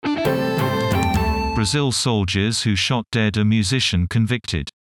Brazil soldiers who shot dead a musician convicted.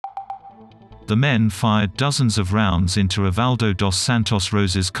 The men fired dozens of rounds into Evaldo dos Santos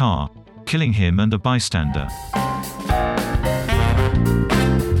Rosa's car, killing him and a bystander.